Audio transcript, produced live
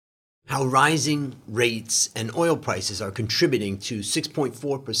how rising rates and oil prices are contributing to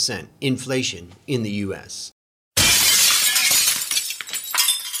 6.4% inflation in the U.S.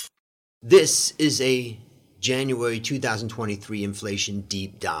 This is a January 2023 inflation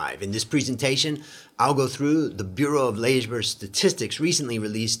deep dive. In this presentation, I'll go through the Bureau of Labor Statistics recently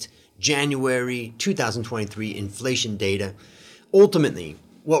released January 2023 inflation data. Ultimately,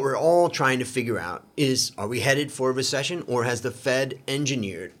 what we're all trying to figure out is, are we headed for a recession, or has the Fed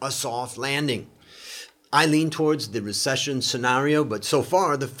engineered a soft landing? I lean towards the recession scenario, but so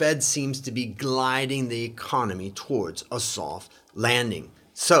far the Fed seems to be gliding the economy towards a soft landing.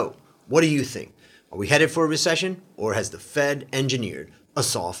 So, what do you think? Are we headed for a recession, or has the Fed engineered a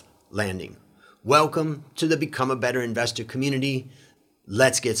soft landing? Welcome to the Become a Better Investor community.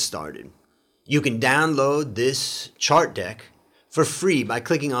 Let's get started. You can download this chart deck for free by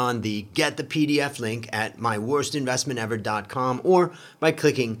clicking on the Get the PDF link at myworstinvestmentever.com or by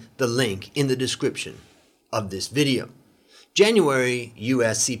clicking the link in the description of this video. January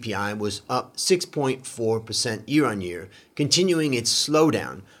U.S. CPI was up 6.4% year on year, continuing its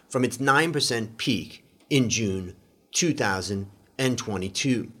slowdown from its 9% peak in June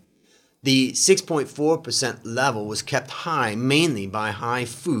 2022. The 6.4% level was kept high mainly by high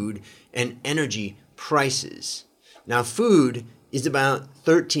food and energy prices. Now, food is about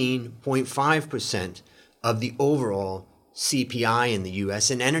 13.5% of the overall CPI in the U.S.,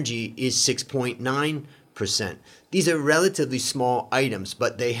 and energy is 6.9%. These are relatively small items,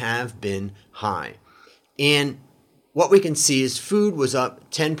 but they have been high. And what we can see is food was up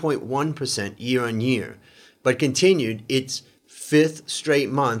 10.1% year on year, but continued its fifth straight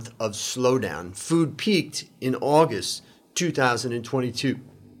month of slowdown. Food peaked in August 2022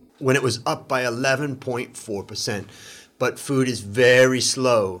 when it was up by 11.4%. But food is very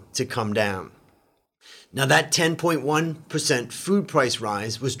slow to come down. Now, that 10.1% food price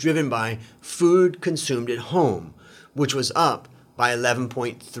rise was driven by food consumed at home, which was up by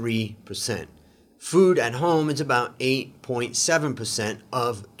 11.3%. Food at home is about 8.7%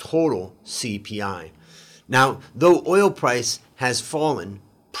 of total CPI. Now, though oil price has fallen,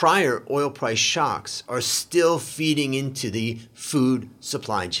 prior oil price shocks are still feeding into the food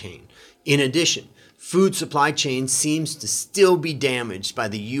supply chain. In addition, food supply chain seems to still be damaged by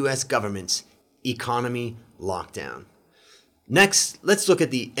the U.S. government's economy lockdown. Next, let's look at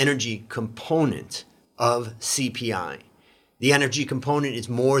the energy component of CPI. The energy component is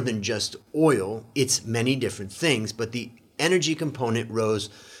more than just oil. It's many different things, but the energy component rose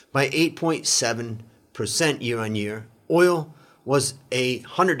by 8.7% year on year. Oil was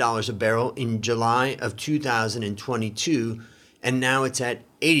 $100 a barrel in July of 2022, and now it's at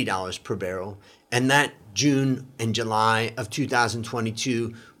 $80 per barrel. And that June and July of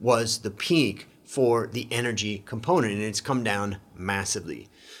 2022 was the peak for the energy component, and it's come down massively.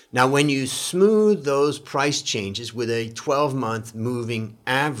 Now, when you smooth those price changes with a 12-month moving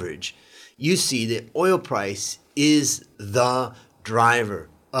average, you see that oil price is the driver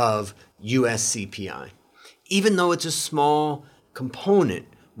of US CPI. Even though it's a small component,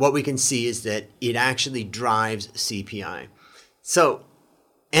 what we can see is that it actually drives CPI. So,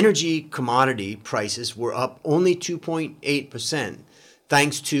 energy commodity prices were up only 2.8%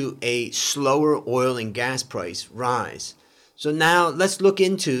 thanks to a slower oil and gas price rise. So now let's look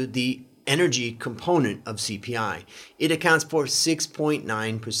into the energy component of CPI. It accounts for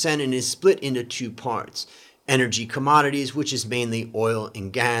 6.9% and is split into two parts: energy commodities, which is mainly oil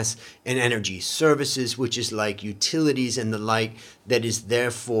and gas, and energy services, which is like utilities and the like, that is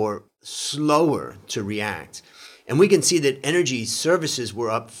therefore slower to react. And we can see that energy services were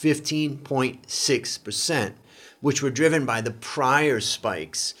up 15.6%, which were driven by the prior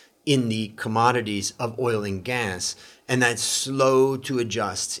spikes in the commodities of oil and gas, and that's slow to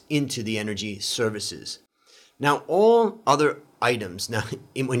adjust into the energy services. Now, all other items, now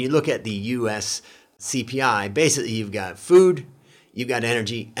when you look at the US CPI, basically you've got food, you've got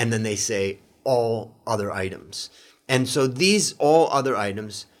energy, and then they say all other items. And so these all other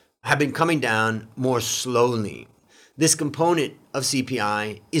items have been coming down more slowly. This component of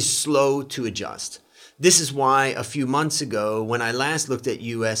CPI is slow to adjust. This is why a few months ago, when I last looked at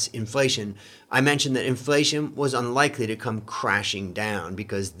U.S. inflation, I mentioned that inflation was unlikely to come crashing down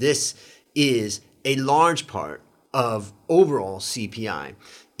because this is a large part of overall CPI.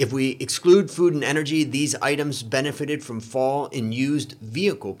 If we exclude food and energy, these items benefited from fall in used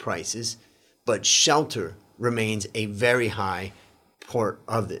vehicle prices, but shelter remains a very high part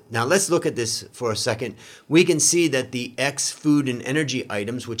of it. Now let's look at this for a second. We can see that the ex-food and energy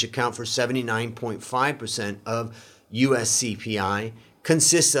items, which account for 79.5% of US CPI,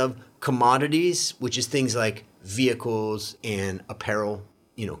 consists of commodities, which is things like vehicles and apparel,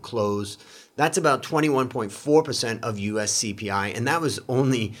 close. That's about 21.4% of US CPI, and that was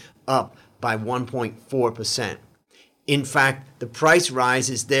only up by 1.4%. In fact, the price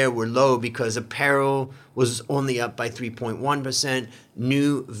rises there were low because apparel was only up by 3.1%,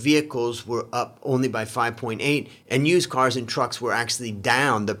 new vehicles were up only by 5.8%, and used cars and trucks were actually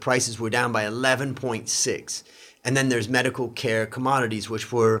down. The prices were down by 11.6%. And then there's medical care commodities,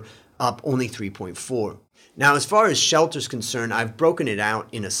 which were up only 3.4%. Now, as far as shelter is concerned, I've broken it out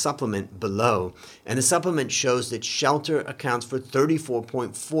in a supplement below, and the supplement shows that shelter accounts for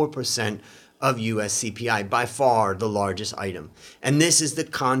 34.4% of US CPI, by far the largest item. And this is the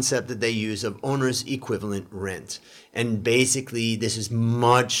concept that they use of owner's equivalent rent. And basically, this is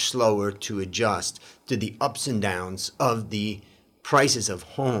much slower to adjust to the ups and downs of the prices of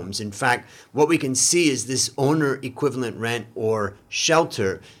homes. In fact, what we can see is this owner equivalent rent, or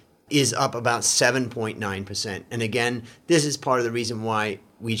shelter, is up about 7.9%. And again, this is part of the reason why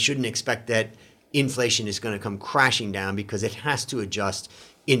we shouldn't expect that inflation is going to come crashing down, because it has to adjust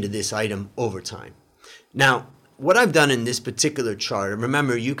into this item over time. Now, what I've done in this particular chart, and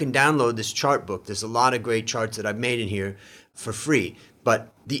remember, you can download this chart book. There's a lot of great charts that I've made in here for free.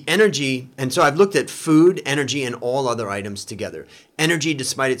 But the energy, and so I've looked at food, energy, and all other items together. Energy,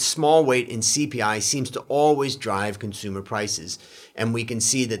 despite its small weight in CPI, seems to always drive consumer prices. And we can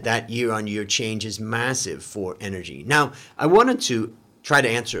see that year-on-year change is massive for energy. Now, I wanted to try to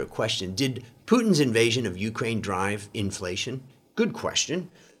answer a question. Did Putin's invasion of Ukraine drive inflation? Good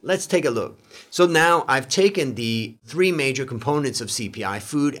question. Let's take a look. So now I've taken the three major components of CPI,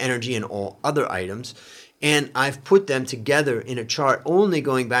 food, energy, and all other items, and I've put them together in a chart only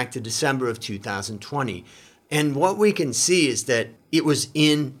going back to December of 2020. And what we can see is that it was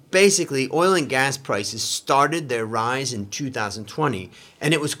basically oil and gas prices started their rise in 2020,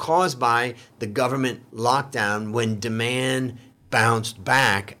 and it was caused by the government lockdown when demand bounced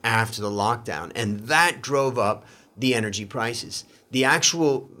back after the lockdown, and that drove up the energy prices. The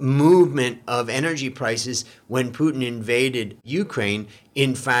actual movement of energy prices when Putin invaded Ukraine,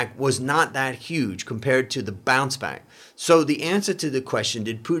 in fact, was not that huge compared to the bounce back. So the answer to the question,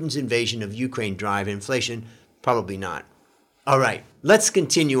 did Putin's invasion of Ukraine drive inflation? Probably not. All right, let's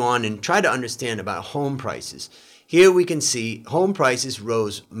continue on and try to understand about home prices. Here we can see home prices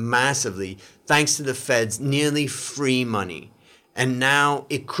rose massively thanks to the Fed's nearly free money. And now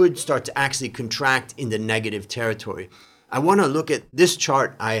it could start to actually contract into negative territory. I want to look at this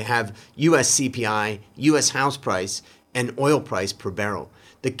chart. I have US CPI, US house price, and oil price per barrel.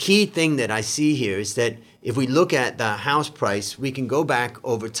 The key thing that I see here is that if we look at the house price, we can go back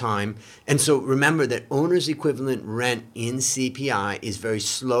over time. And so remember that owner's equivalent rent in CPI is very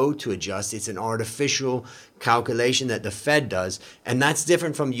slow to adjust. It's an artificial calculation that the Fed does. And that's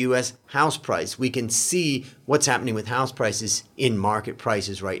different from US house price. We can see what's happening with house prices in market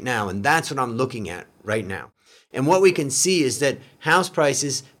prices right now. And that's what I'm looking at right now. And what we can see is that house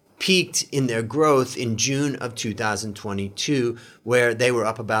prices peaked in their growth in June of 2022, where they were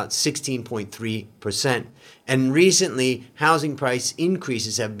up about 16.3%. And recently, housing price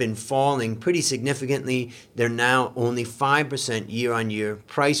increases have been falling pretty significantly. They're now only 5% year-on-year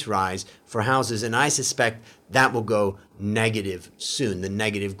price rise for houses, and I suspect that will go negative soon, the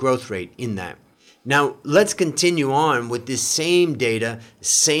negative growth rate in that. Now, let's continue on with this same data,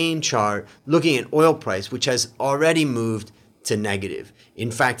 same chart, looking at oil price, which has already moved to negative.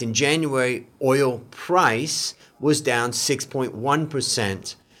 In fact, in January, oil price was down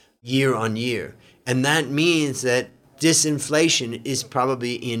 6.1% year on year. And that means that disinflation is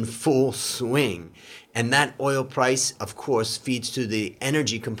probably in full swing. And that oil price, of course, feeds to the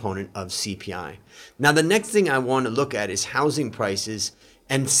energy component of CPI. Now, the next thing I want to look at is housing prices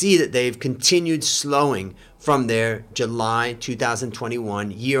and see that they've continued slowing from their July 2021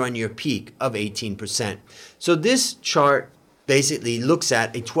 year-on-year peak of 18%. So this chart basically looks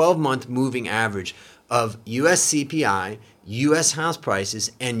at a 12-month moving average of US CPI, US house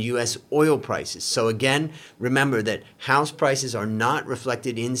prices, and US oil prices. So again, remember that house prices are not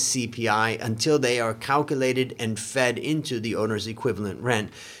reflected in CPI until they are calculated and fed into the owner's equivalent rent.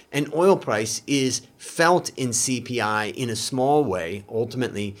 And oil price is felt in CPI in a small way,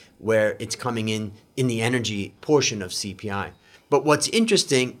 ultimately, where it's coming in the energy portion of CPI. But what's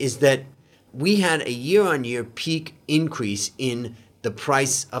interesting is that we had a year-on-year peak increase in the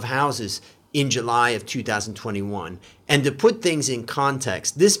price of houses in July of 2021. And to put things in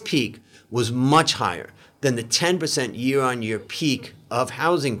context, this peak was much higher than the 10% year-on-year peak of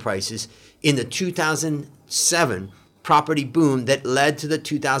housing prices in the 2007 property boom that led to the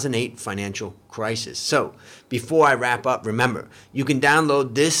 2008 financial crisis. So, before I wrap up, remember, you can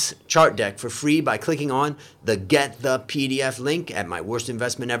download this chart deck for free by clicking on the Get the PDF link at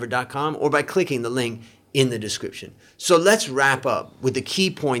myworstinvestmentever.com or by clicking the link in the description. So let's wrap up with the key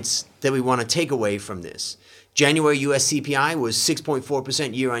points that we want to take away from this. January US CPI was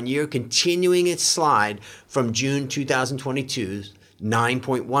 6.4% year on year, continuing its slide from June 2022's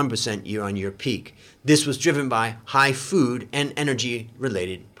 9.1% year on year peak. This was driven by high food and energy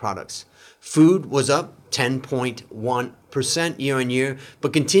related products. Food was up 10.1% year on year,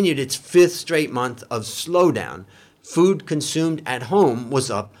 but continued its fifth straight month of slowdown. Food consumed at home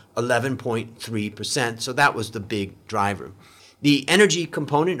was up 11.3%, so that was the big driver. The energy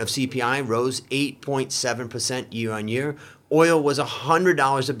component of CPI rose 8.7% year on year. Oil was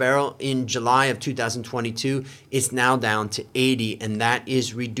 $100 a barrel in July of 2022. It's now down to $80, and that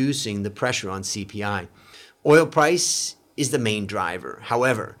is reducing the pressure on CPI. Oil price is the main driver.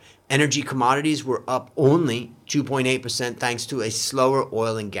 However, energy commodities were up only 2.8% thanks to a slower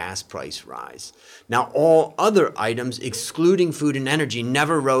oil and gas price rise. Now, all other items, excluding food and energy,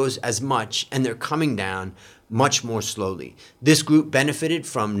 never rose as much, and they're coming down much more slowly. This group benefited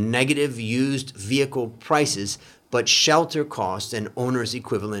from negative used vehicle prices, but shelter costs and owner's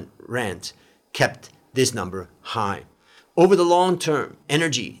equivalent rent kept this number high. Over the long term,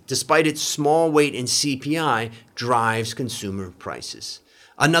 energy, despite its small weight in CPI, drives consumer prices.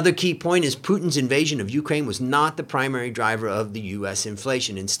 Another key point is Putin's invasion of Ukraine was not the primary driver of the U.S.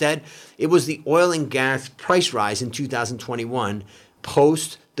 inflation. Instead, it was the oil and gas price rise in 2021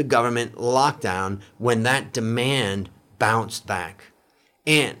 post the government lockdown when that demand bounced back.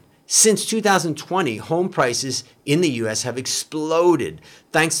 And since 2020, home prices in the U.S. have exploded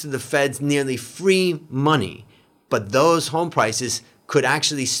thanks to the Fed's nearly free money. But those home prices could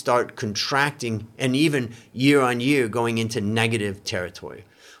actually start contracting and even year on year going into negative territory.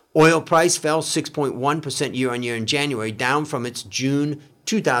 Oil price fell 6.1% year on year in January, down from its June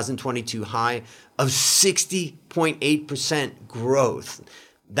 2022 high of 60.8% growth.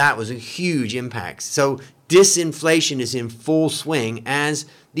 That was a huge impact. So disinflation is in full swing as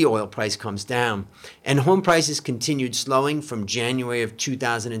the oil price comes down. And home prices continued slowing from January of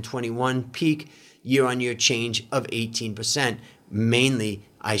 2021 peak year-on-year change of 18%. Mainly,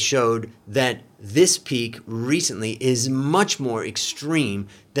 I showed that this peak recently is much more extreme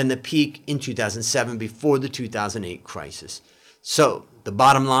than the peak in 2007 before the 2008 crisis. So, the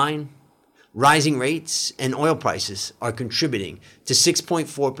bottom line, rising rates and oil prices are contributing to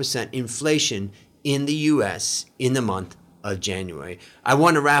 6.4% inflation in the U.S. in the month of January. I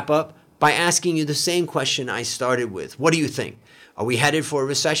want to wrap up by asking you the same question I started with. What do you think? Are we headed for a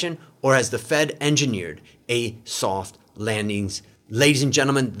recession, or has the Fed engineered a soft landing? Ladies and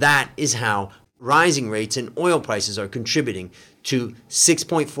gentlemen, that is how rising rates and oil prices are contributing to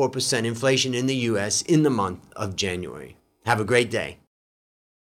 6.4% inflation in the U.S. in the month of January. Have a great day.